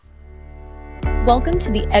Welcome to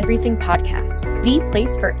the Everything Podcast, the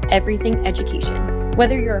place for everything education.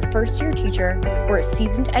 Whether you're a first-year teacher or a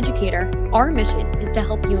seasoned educator, our mission is to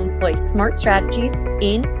help you employ smart strategies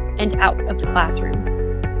in and out of the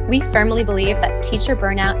classroom. We firmly believe that teacher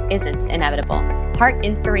burnout isn't inevitable. Part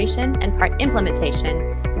inspiration and part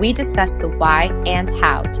implementation, we discuss the why and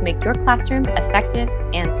how to make your classroom effective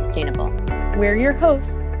and sustainable. We're your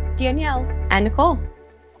hosts, Danielle and Nicole.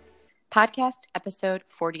 Podcast episode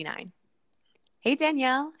 49. Hey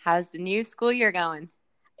Danielle, how's the new school year going?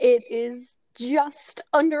 It is just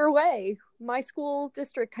underway. My school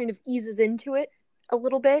district kind of eases into it a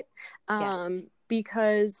little bit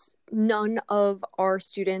because none of our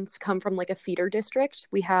students come from like a feeder district.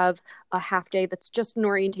 We have a half day that's just an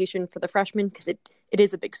orientation for the freshmen because it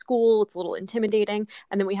is a big school. It's a little intimidating.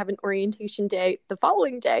 And then we have an orientation day the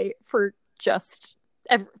following day for just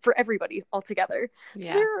for everybody all together. So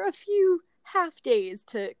there are a few half days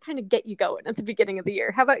to kind of get you going at the beginning of the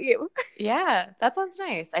year. How about you? Yeah, that sounds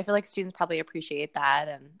nice. I feel like students probably appreciate that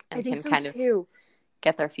and can kind of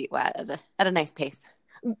get their feet wet at a nice pace.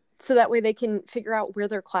 So that way they can figure out where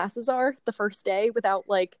their classes are the first day without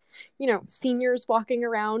seniors walking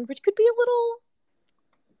around, which could be a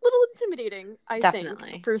little intimidating, I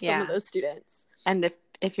think, for some of those students. And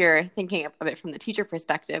if you're thinking of it from the teacher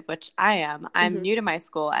perspective, which I am, I'm new to my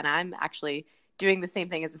school and I'm actually doing the same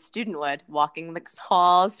thing as a student would, walking the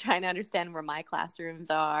halls, trying to understand where my classrooms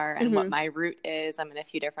are and what my route is. I'm in a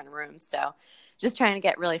few different rooms. So just trying to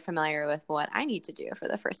get really familiar with what I need to do for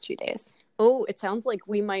the first few days. Oh, it sounds like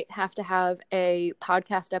we might have to have a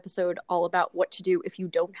podcast episode all about what to do if you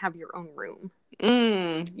don't have your own room.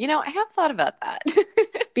 I have thought about that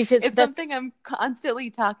because it's something I'm constantly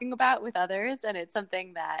talking about with others. And it's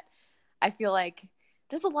something that I feel like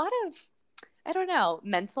there's a lot of,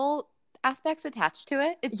 mental aspects attached to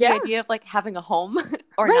it. It's the idea of like having a home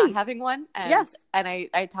or not having one. And, and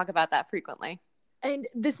I talk about that frequently. And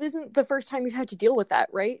this isn't the first time you've had to deal with that,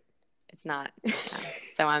 right? It's not. Yeah.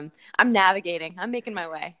 So I'm navigating. I'm making my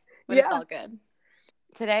way, but it's all good.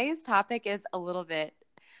 Today's topic is a little bit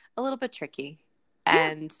tricky.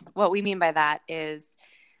 And what we mean by that is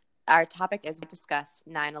our topic is we discuss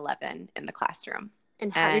 9/11 in the classroom.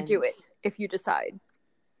 And how to do it if you decide.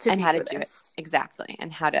 And how to do it. Exactly.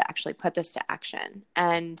 And how to actually put this to action.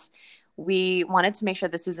 And we wanted to make sure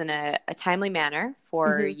this was in a timely manner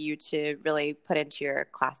for you to really put into your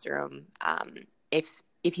classroom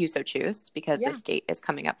if you so choose, because this date is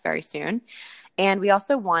coming up very soon. And we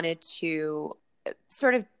also wanted to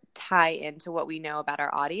sort of tie into what we know about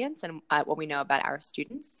our audience and what we know about our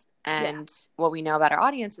students. And what we know about our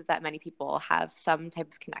audience is that many people have some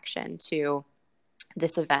type of connection to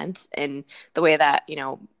this event in the way that,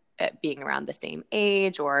 being around the same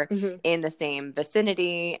age or in the same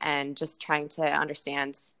vicinity and just trying to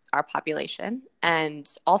understand our population. And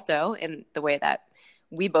also in the way that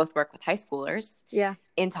we both work with high schoolers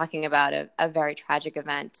in talking about a very tragic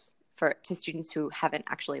event to students who haven't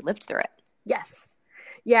actually lived through it. Yes.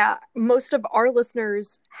 Yeah. Most of our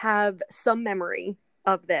listeners have some memory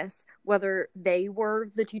of this, whether they were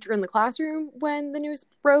the teacher in the classroom when the news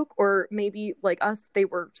broke, or maybe like us, they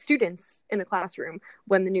were students in a classroom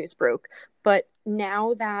when the news broke. But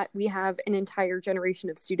now that we have an entire generation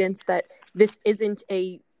of students, that this isn't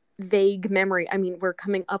a vague memory. I mean, we're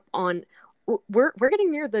coming up on, we're getting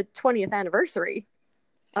near the 20th anniversary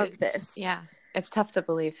of this. Yeah, it's tough to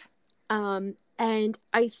believe. And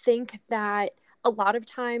I think that a lot of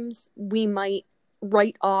times we might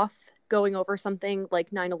write off going over something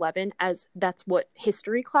like 9/11 as that's what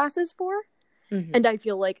history class is for. And I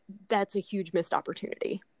feel like that's a huge missed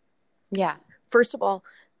opportunity. Yeah. First of all,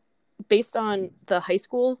 based on the high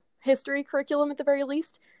school history curriculum at the very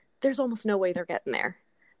least, there's almost no way they're getting there.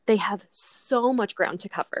 They have so much ground to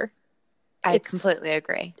cover. I completely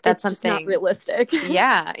agree. That's something not realistic.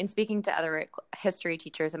 Yeah. And speaking to other history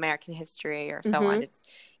teachers, American history or so on,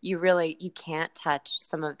 you can't touch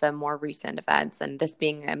some of the more recent events, and this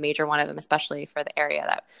being a major one of them, especially for the area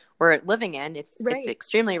that we're living in, it's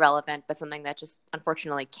extremely relevant, but something that just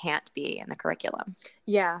unfortunately can't be in the curriculum.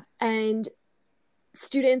 Yeah. And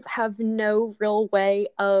students have no real way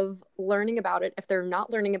of learning about it if they're not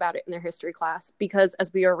learning about it in their history class, because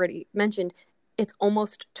as we already mentioned, it's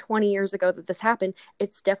almost 20 years ago that this happened.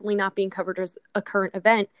 It's definitely not being covered as a current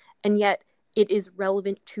event, and yet it is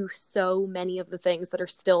relevant to so many of the things that are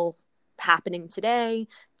still happening today,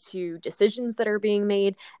 to decisions that are being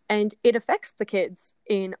made, and it affects the kids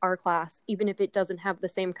in our class, even if it doesn't have the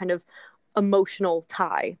same kind of emotional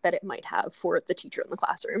tie that it might have for the teacher in the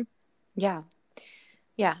classroom. Yeah.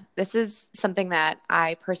 Yeah. This is something that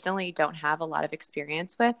I personally don't have a lot of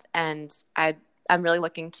experience with, and I I'm really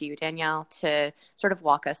looking to you, Danielle, to sort of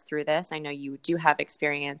walk us through this. I know you do have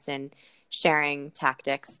experience in sharing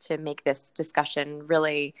tactics to make this discussion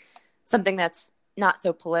really something that's not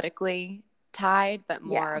so politically tied, but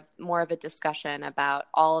more of a discussion about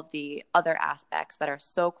all of the other aspects that are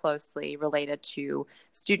so closely related to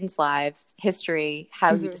students' lives, history,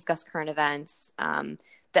 how you discuss current events,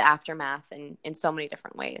 the aftermath in so many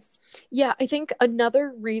different ways. Yeah, I think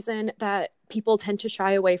another reason that people tend to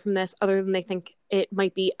shy away from this, other than they think it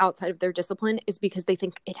might be outside of their discipline, is because they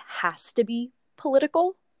think it has to be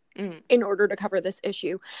political in order to cover this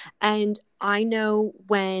issue. And I know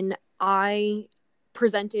when I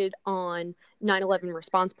presented on 9/11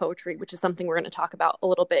 response poetry, which is something we're going to talk about a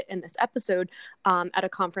little bit in this episode, at a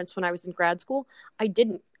conference when I was in grad school, I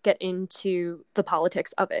didn't get into the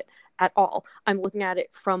politics of it at all. I'm looking at it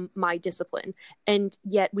from my discipline. And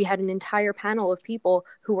yet we had an entire panel of people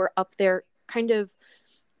who were up there kind of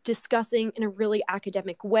discussing in a really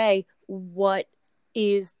academic way what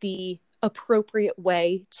is the appropriate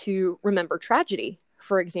way to remember tragedy,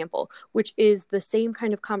 for example, which is the same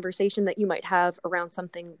kind of conversation that you might have around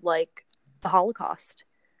something like the Holocaust.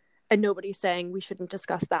 And nobody's saying we shouldn't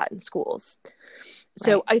discuss that in schools.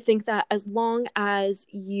 So right. I think that as long as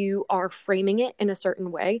you are framing it in a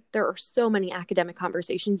certain way, there are so many academic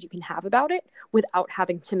conversations you can have about it without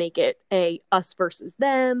having to make it a us versus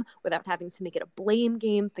them, without having to make it a blame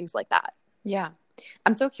game, things like that. Yeah.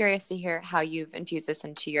 I'm so curious to hear how you've infused this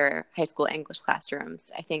into your high school English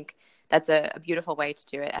classrooms. I think that's a beautiful way to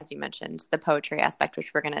do it, as you mentioned, the poetry aspect,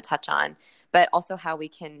 which we're going to touch on, but also how we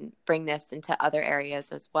can bring this into other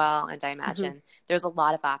areas as well. And I imagine there's a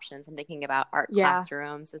lot of options. I'm thinking about art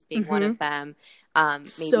classrooms as being one of them. Maybe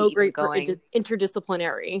so great for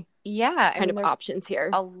interdisciplinary kind of options here.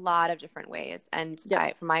 A lot of different ways. And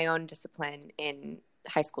for my own discipline in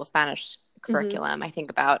high school Spanish curriculum, I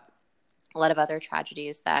think about a lot of other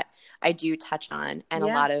tragedies that I do touch on and a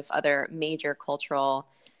lot of other major cultural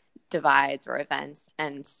divides or events.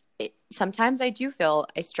 And sometimes I do feel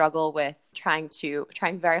I struggle with trying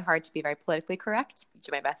very hard to be very politically correct, do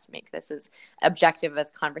my best to make this as objective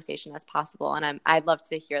as conversation as possible. And I'd love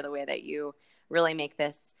to hear the way that you really make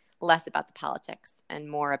this less about the politics and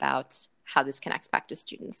more about how this connects back to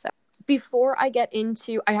students. So before I get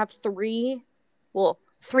into, I have three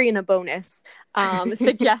and a bonus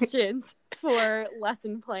suggestions for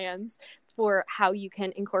lesson plans for how you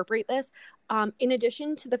can incorporate this. In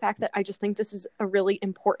addition to the fact that I just think this is a really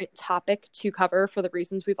important topic to cover for the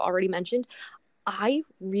reasons we've already mentioned, I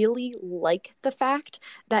really like the fact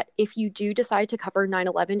that if you do decide to cover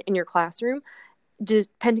 9/11 in your classroom,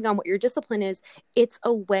 depending on what your discipline is, it's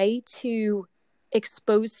a way to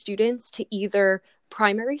expose students to either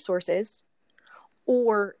primary sources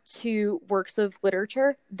or to works of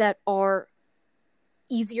literature that are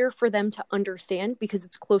easier for them to understand because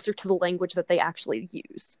it's closer to the language that they actually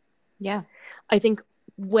use. Yeah. I think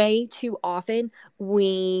way too often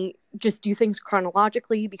we just do things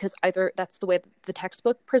chronologically because either that's the way the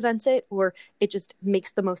textbook presents it or it just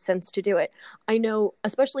makes the most sense to do it. I know,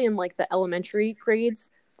 especially in like the elementary grades,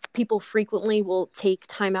 people frequently will take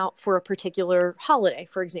time out for a particular holiday.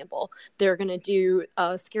 For example, they're going to do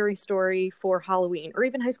a scary story for Halloween, or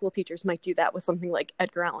even high school teachers might do that with something like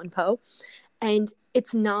Edgar Allan Poe. And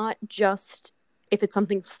it's not just if it's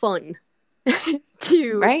something fun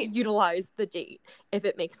to utilize the date, if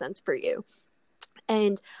it makes sense for you.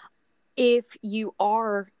 And if you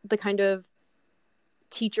are the kind of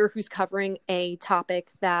teacher who's covering a topic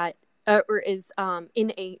that or is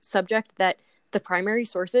in a subject that the primary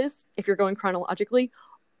sources, if you're going chronologically,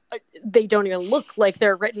 they don't even look like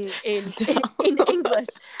they're written in English.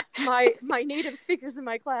 My native speakers in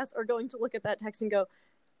my class are going to look at that text and go,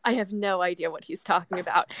 I have no idea what he's talking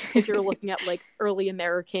about. If you're looking at like early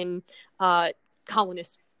American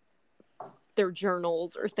colonists, their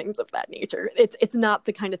journals or things of that nature, it's not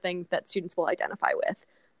the kind of thing that students will identify with.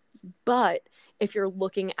 But if you're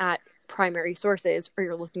looking at primary sources or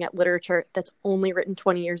you're looking at literature that's only written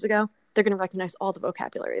 20 years ago, they're going to recognize all the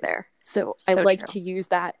vocabulary there. So I like to use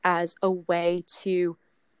that as a way to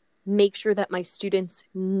make sure that my students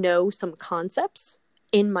know some concepts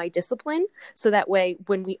in my discipline. So that way,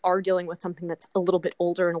 when we are dealing with something that's a little bit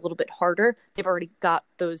older and a little bit harder, they've already got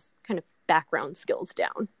those kind of background skills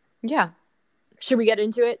down. Yeah. Should we get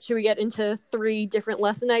into it? Should we get into 3 different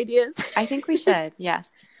lesson ideas? I think we should.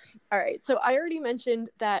 Yes. All right. So I already mentioned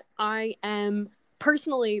that I am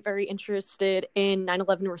personally very interested in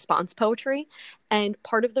 9/11 response poetry. And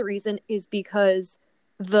part of the reason is because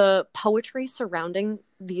the poetry surrounding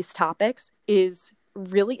these topics is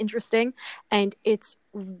really interesting, and it's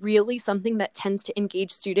really something that tends to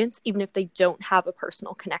engage students even if they don't have a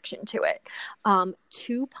personal connection to it.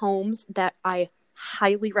 Two poems that I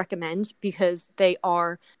highly recommend because they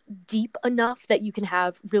are deep enough that you can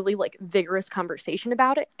have really like vigorous conversation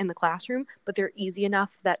about it in the classroom, but they're easy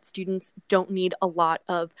enough that students don't need a lot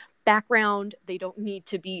of background. They don't need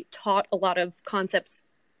to be taught a lot of concepts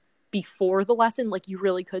before the lesson. Like, you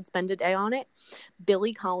really could spend a day on it.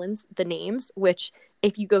 Billy Collins' The Names, which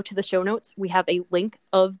if you go to the show notes, we have a link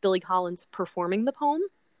of Billy Collins performing the poem.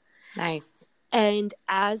 Nice. And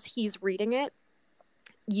as he's reading it,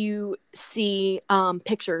 you see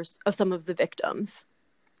pictures of some of the victims.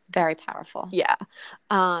 Very powerful. Yeah.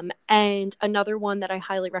 And another one that I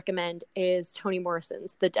highly recommend is Toni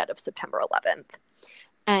Morrison's The Dead of September 11th.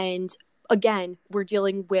 And again, we're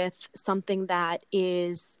dealing with something that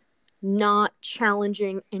is not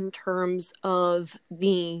challenging in terms of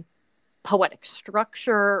the poetic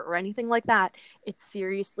structure or anything like that. It's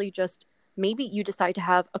seriously just maybe you decide to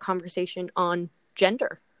have a conversation on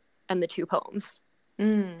gender and the two poems,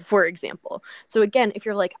 for example. So again, if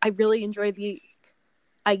you're like, I really enjoy the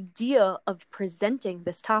idea of presenting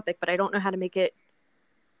this topic, but I don't know how to make it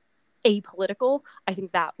apolitical, I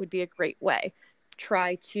think that would be a great way.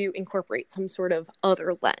 Try to incorporate some sort of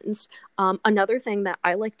other lens. Another thing that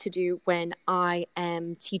I like to do when I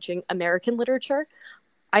am teaching American literature,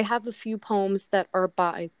 I have a few poems that are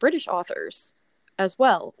by British authors as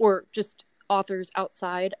well, or just authors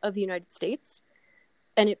outside of the United States.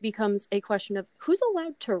 And it becomes a question of who's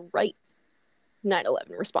allowed to write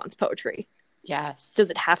 9/11 response poetry. Yes.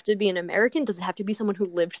 Does it have to be an American? Does it have to be someone who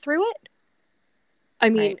lived through it? I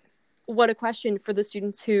mean, What a question for the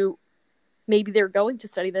students who maybe they're going to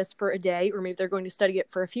study this for a day, or maybe they're going to study it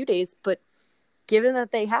for a few days, but given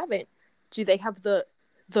that they haven't, do they have the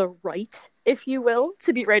right, if you will,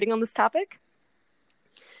 to be writing on this topic?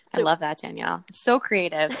 I love that, Danielle. So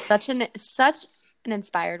creative. Such an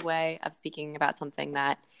inspired way of speaking about something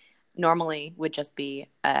that normally would just be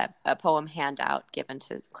a poem handout given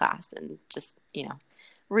to class and just,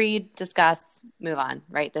 read, discuss, move on,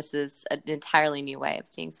 right? This is an entirely new way of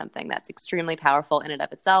seeing something that's extremely powerful in and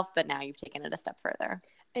of itself, but now you've taken it a step further.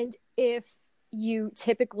 And if you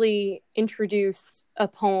typically introduce a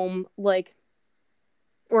poem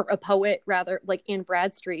or a poet rather, like Anne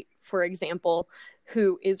Bradstreet, for example,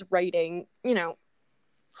 who is writing,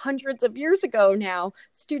 hundreds of years ago now,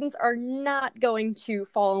 students are not going to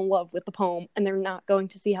fall in love with the poem and they're not going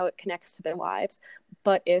to see how it connects to their lives.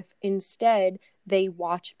 But if instead they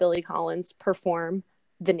watch Billy Collins perform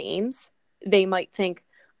The Names, they might think,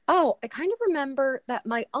 oh, I kind of remember that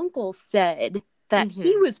my uncle said that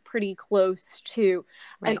he was pretty close to,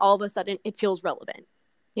 and all of a sudden it feels relevant.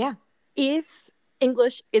 Yeah. If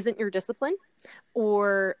English isn't your discipline,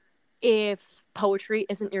 or if poetry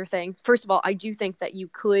isn't your thing, first of all, I do think that you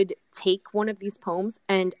could take one of these poems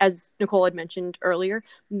and, as Nicole had mentioned earlier,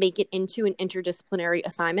 make it into an interdisciplinary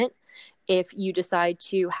assignment. If you decide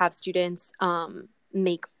to have students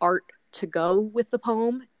make art to go with the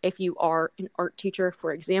poem, if you are an art teacher,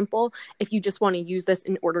 for example, if you just want to use this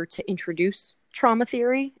in order to introduce trauma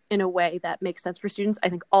theory in a way that makes sense for students, I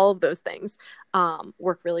think all of those things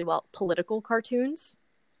work really well. Political cartoons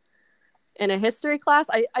in a history class,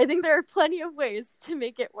 I think there are plenty of ways to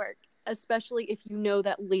make it work, especially if you know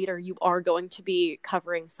that later you are going to be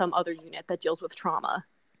covering some other unit that deals with trauma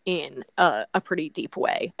in a pretty deep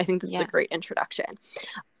way. I think this is a great introduction.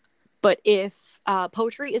 But if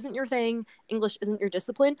poetry isn't your thing, English isn't your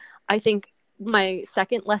discipline, I think my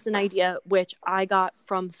second lesson idea, which I got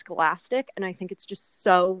from Scholastic, and I think it's just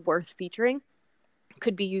so worth featuring,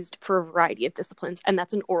 could be used for a variety of disciplines, and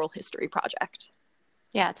that's an oral history project.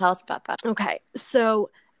 Yeah, tell us about that. Okay, so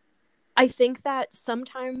I think that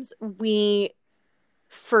sometimes we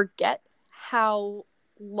forget how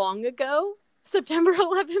long ago September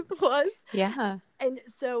 11th was. Yeah. And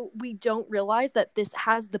so we don't realize that this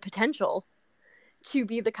has the potential to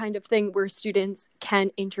be the kind of thing where students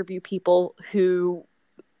can interview people who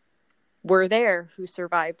were there, who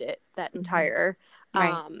survived it, that entire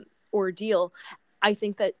ordeal. I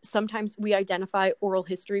think that sometimes we identify oral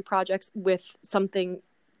history projects with something,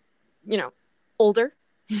 older.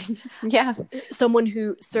 Yeah. Someone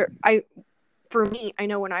who, for me, I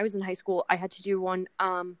know when I was in high school, I had to do one.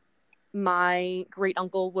 My great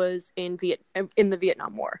uncle was in the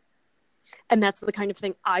Vietnam War. And that's the kind of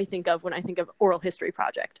thing I think of when I think of oral history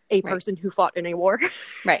project, a person who fought in a war.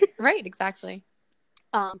 Right, exactly.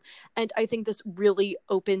 And I think this really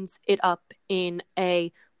opens it up in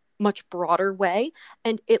a much broader way,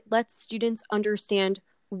 and it lets students understand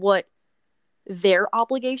what their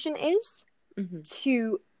obligation is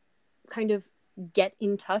to kind of get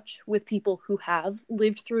in touch with people who have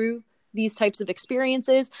lived through these types of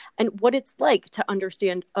experiences and what it's like to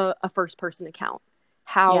understand a first person account.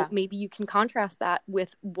 How maybe you can contrast that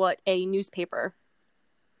with what a newspaper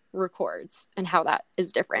records and how that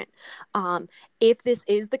is different. If this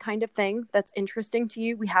is the kind of thing that's interesting to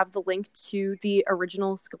you, we have the link to the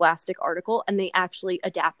original Scholastic article, and they actually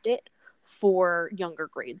adapt it for younger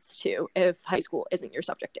grades too, if high school isn't your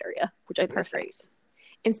subject area, which I think is great.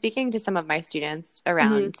 In speaking to some of my students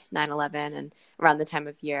around 9/11 and around the time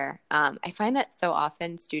of year, I find that so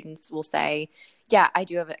often students will say, yeah, I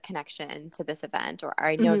do have a connection to this event, or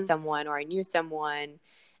I know someone, or I knew someone.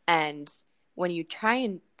 And when you try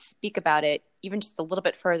and speak about it, even just a little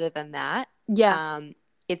bit further than that,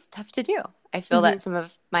 it's tough to do. I feel that some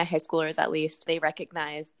of my high schoolers, at least, they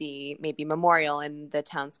recognize the maybe memorial in the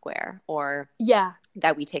town square, or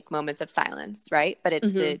that we take moments of silence, right? But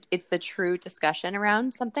it's the true discussion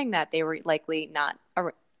around something that they were likely not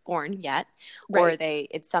born yet, or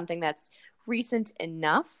it's something that's recent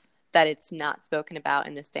enough that it's not spoken about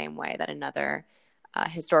in the same way that another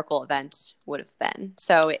historical event would have been.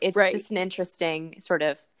 So it's just an interesting sort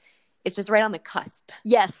of, it's just right on the cusp.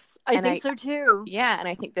 Yes, I think so too. Yeah, and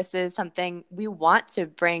I think this is something we want to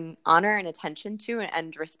bring honor and attention to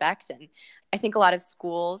and respect. And I think a lot of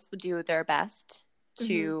schools would do their best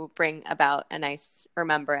to bring about a nice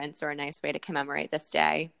remembrance or a nice way to commemorate this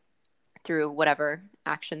day through whatever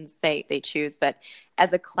actions they choose. But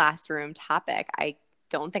as a classroom topic, I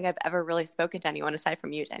don't think I've ever really spoken to anyone aside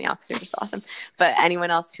from you, Danielle, because you're just awesome, but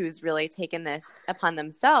anyone else who's really taken this upon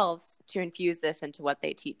themselves to infuse this into what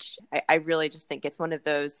they teach. I really just think it's one of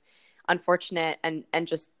those unfortunate and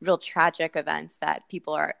just real tragic events that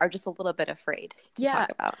people are just a little bit afraid to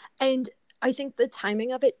talk about. And I think the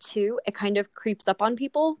timing of it too, it kind of creeps up on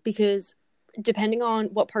people, because depending on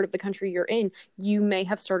what part of the country you're in, you may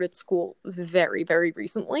have started school very, very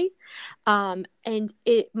recently. And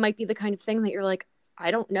it might be the kind of thing that you're like, I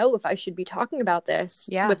don't know if I should be talking about this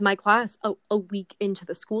with my class a week into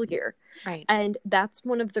the school year. Right. And that's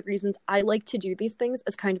one of the reasons I like to do these things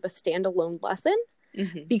as kind of a standalone lesson,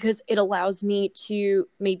 because it allows me to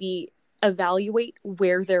maybe evaluate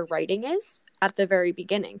where their writing is at the very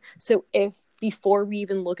beginning. So if before we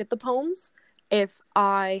even look at the poems, if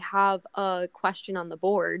I have a question on the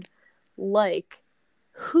board, like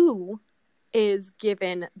who is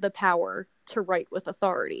given the power to write with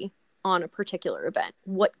authority on a particular event,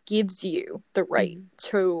 what gives you the right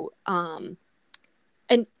to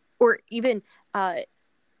or even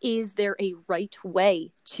is there a right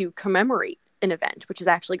way to commemorate an event, which is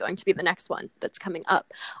actually going to be the next one that's coming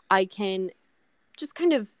up. I can just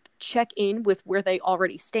kind of check in with where they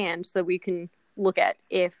already stand, so we can look at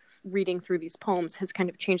if reading through these poems has kind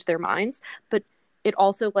of changed their minds. But it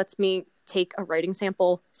also lets me take a writing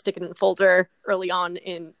sample, stick it in the folder early on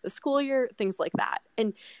in the school year, things like that.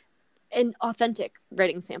 And an authentic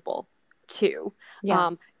writing sample too.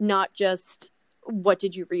 Not just what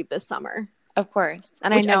did you read this summer? Of course.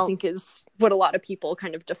 And which I think is what a lot of people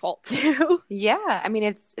kind of default to. I mean,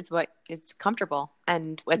 it's what is comfortable,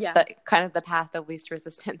 and it's the kind of the path of least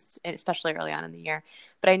resistance, especially early on in the year.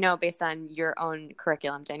 But I know based on your own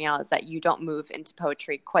curriculum, Danielle, is that you don't move into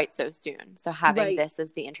poetry quite so soon. So having this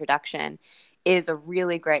as the introduction is a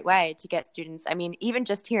really great way to get students. I mean, even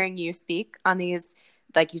just hearing you speak on these,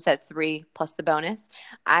 like you said, 3 plus the bonus,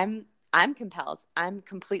 I'm compelled.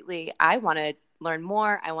 I want to learn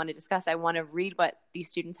more. I want to discuss. I want to read what these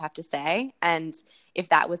students have to say. And if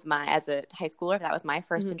that was as a high schooler, if that was my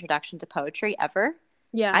first introduction to poetry ever,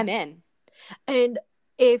 I'm in. And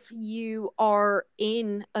if you are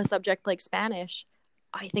in a subject like Spanish,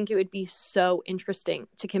 I think it would be so interesting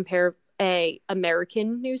to compare a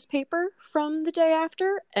American newspaper from the day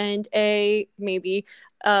after and maybe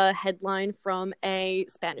a headline from a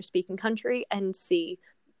Spanish speaking country and see,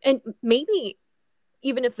 and maybe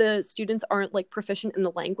even if the students aren't like proficient in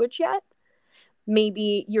the language yet,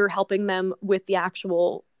 maybe you're helping them with the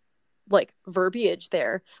actual like verbiage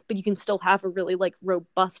there, but you can still have a really like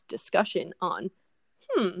robust discussion on,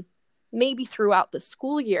 maybe throughout the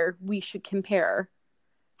school year, we should compare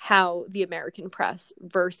how the American press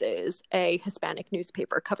versus a Hispanic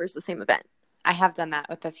newspaper covers the same event. I have done that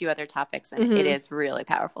with a few other topics, and it is really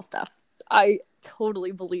powerful stuff. I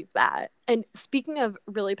totally believe that. And speaking of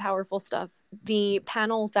really powerful stuff, the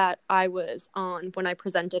panel that I was on when I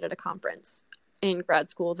presented at a conference in grad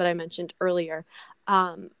school that I mentioned earlier,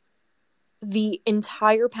 the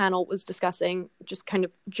entire panel was discussing just kind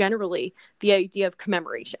of generally the idea of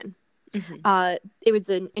commemoration. It was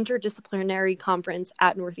an interdisciplinary conference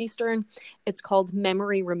at Northeastern. It's called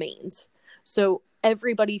Memory Remains. So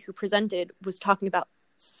everybody who presented was talking about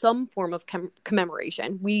some form of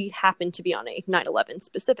commemoration. We happen to be on a 9/11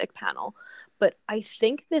 specific panel, but I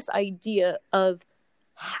think this idea of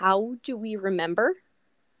how do we remember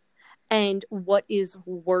and what is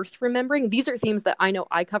worth remembering, these are themes that I know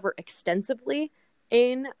I cover extensively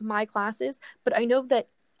in my classes, but I know that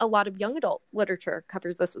a lot of young adult literature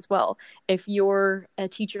covers this as well. If you're a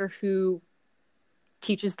teacher who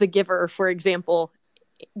teaches The Giver, for example,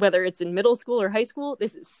 whether it's in middle school or high school,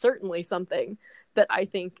 this is certainly something that I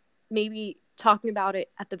think maybe talking about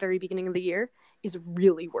it at the very beginning of the year is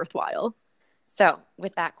really worthwhile. So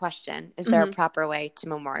with that question, is there a proper way to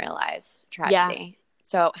memorialize tragedy? Yeah.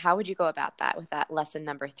 So how would you go about that with that lesson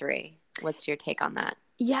number 3? What's your take on that?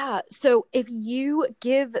 Yeah. So if you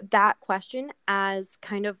give that question as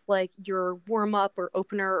kind of like your warm up or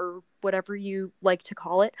opener or whatever you like to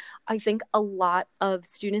call it, I think a lot of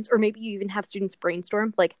students, or maybe you even have students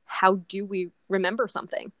brainstorm, like, how do we remember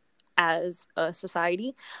something as a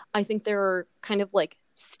society? I think there are kind of like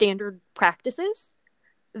standard practices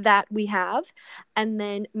that we have, and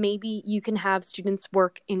then maybe you can have students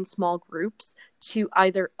work in small groups to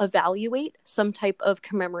either evaluate some type of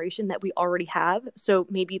commemoration that we already have. So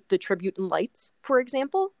maybe the tribute and lights, for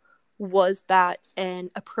example, was that an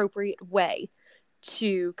appropriate way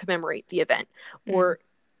to commemorate the event? Or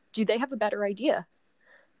do they have a better idea?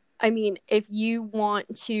 I mean, if you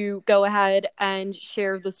want to go ahead and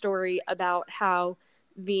share the story about how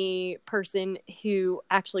the person who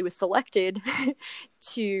actually was selected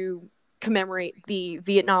to commemorate the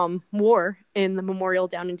Vietnam War in the memorial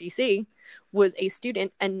down in DC was a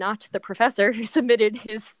student and not the professor who submitted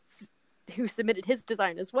his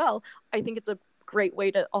design as well, I think it's a great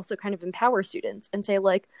way to also kind of empower students and say,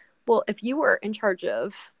 like, well, if you were in charge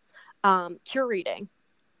of curating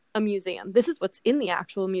a museum, this is what's in the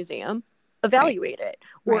actual museum, evaluate it.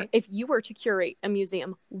 Or if you were to curate a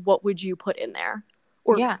museum, what would you put in there?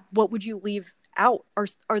 Or what would you leave out?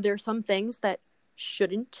 Are there some things that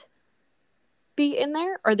shouldn't be in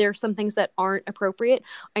there? Are there some things that aren't appropriate?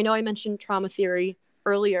 I know I mentioned trauma theory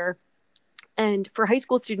earlier, and for high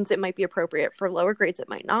school students, it might be appropriate. For lower grades, it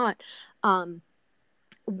might not.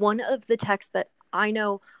 One of the texts that I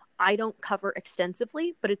know I don't cover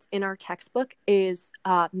extensively, but it's in our textbook, is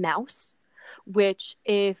Maus, which,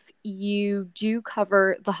 if you do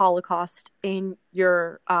cover the Holocaust in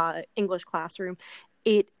your English classroom,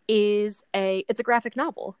 it's a graphic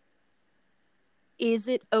novel. Is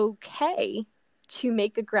it okay to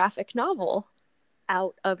make a graphic novel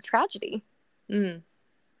out of tragedy?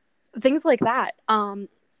 Things like that.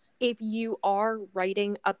 If you are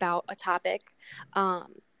writing about a topic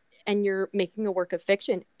and you're making a work of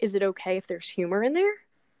fiction, is it okay if there's humor in there?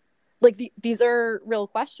 Like, these are real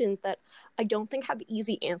questions that I don't think have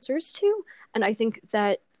easy answers to. And I think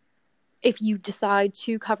that if you decide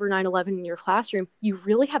to cover 9/11 in your classroom, you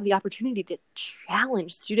really have the opportunity to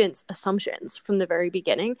challenge students' assumptions from the very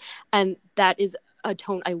beginning. And that is a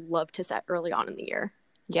tone I love to set early on in the year.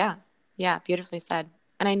 Yeah. Yeah. Beautifully said.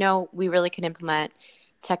 And I know we really can implement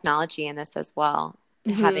technology in this as well.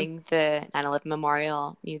 Having the 9/11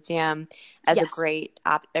 Memorial Museum as a great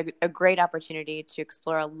opportunity to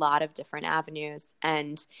explore a lot of different avenues.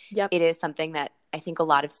 And it is something that I think a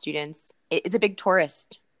lot of students, it's a big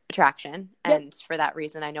tourist attraction. And for that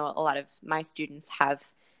reason, I know a lot of my students have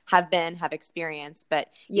experienced, but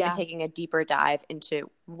even taking a deeper dive into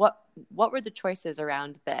what were the choices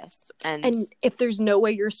around this. And if there's no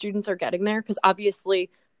way your students are getting there, because obviously,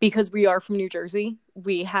 because we are from New Jersey,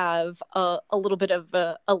 we have a little bit of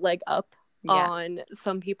a leg up on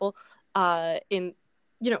some people in,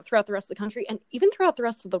 throughout the rest of the country and even throughout the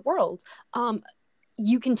rest of the world.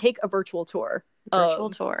 You can take a virtual tour.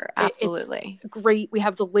 Absolutely. It's great. We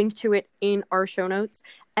have the link to it in our show notes.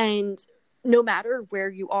 And no matter where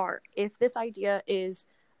you are, if this idea is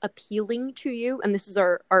appealing to you, and this is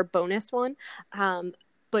our bonus one,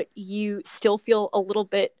 but you still feel a little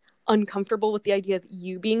bit uncomfortable with the idea of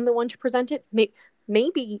you being the one to present it,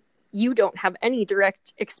 maybe you don't have any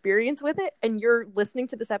direct experience with it, and you're listening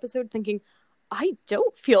to this episode thinking, I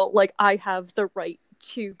don't feel like I have the right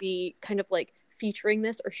to be kind of like featuring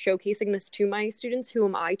this or showcasing this to my students. Who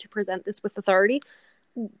am I to present this with authority?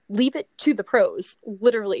 Leave it to the pros.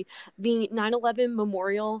 Literally, the 9/11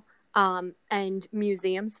 Memorial and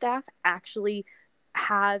museum staff actually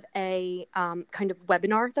have a kind of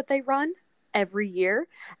webinar that they run every year,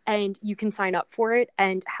 and you can sign up for it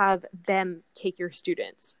and have them take your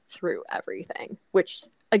students through everything, which,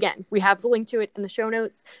 again, we have the link to it in the show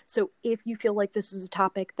notes. So if you feel like this is a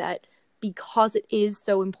topic that, because it is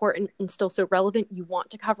so important and still so relevant, you want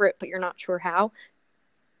to cover it, but you're not sure how,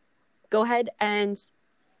 go ahead and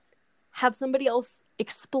have somebody else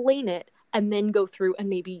explain it and then go through and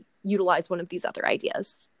maybe utilize one of these other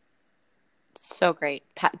ideas. So great.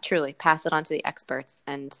 Truly pass it on to the experts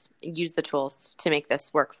and use the tools to make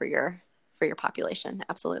this work for your population.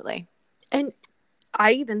 Absolutely. And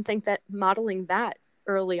I even think that modeling that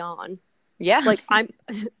early on, like I'm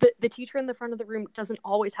the teacher in the front of the room doesn't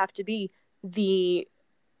always have to be the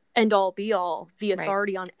end all be all, the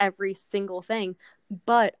authority on every single thing,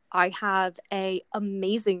 but I have a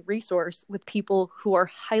amazing resource with people who are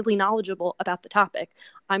highly knowledgeable about the topic.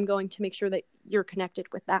 I'm going to make sure that you're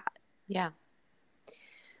connected with that. Yeah.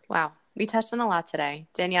 Wow. We touched on a lot today.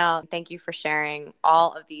 Danielle, thank you for sharing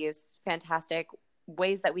all of these fantastic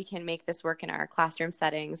ways that we can make this work in our classroom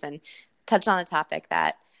settings and touch on a topic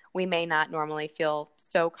that we may not normally feel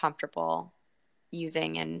so comfortable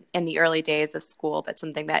using in the early days of school, but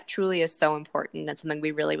something that truly is so important and something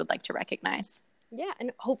we really would like to recognize. Yeah,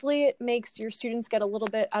 and hopefully it makes your students get a little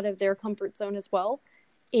bit out of their comfort zone as well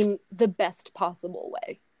in the best possible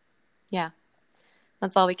way. Yeah,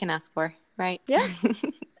 that's all we can ask for, right? Yeah,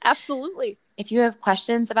 absolutely. If you have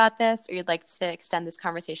questions about this or you'd like to extend this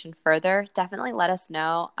conversation further, definitely let us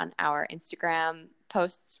know on our Instagram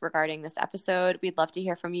posts regarding this episode. We'd love to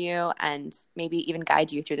hear from you and maybe even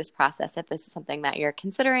guide you through this process if this is something that you're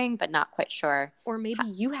considering but not quite sure. Or maybe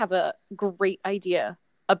you have a great idea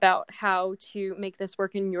about how to make this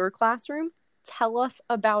work in your classroom. Tell us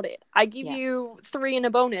about it. I give you 3 in a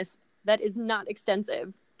bonus that is not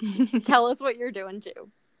extensive. Tell us what you're doing too.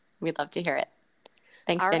 We'd love to hear it.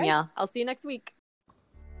 Thanks, All Danielle. Right. I'll see you next week.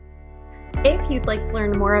 If you'd like to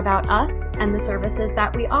learn more about us and the services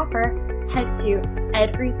that we offer, head to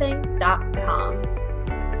edrything.com.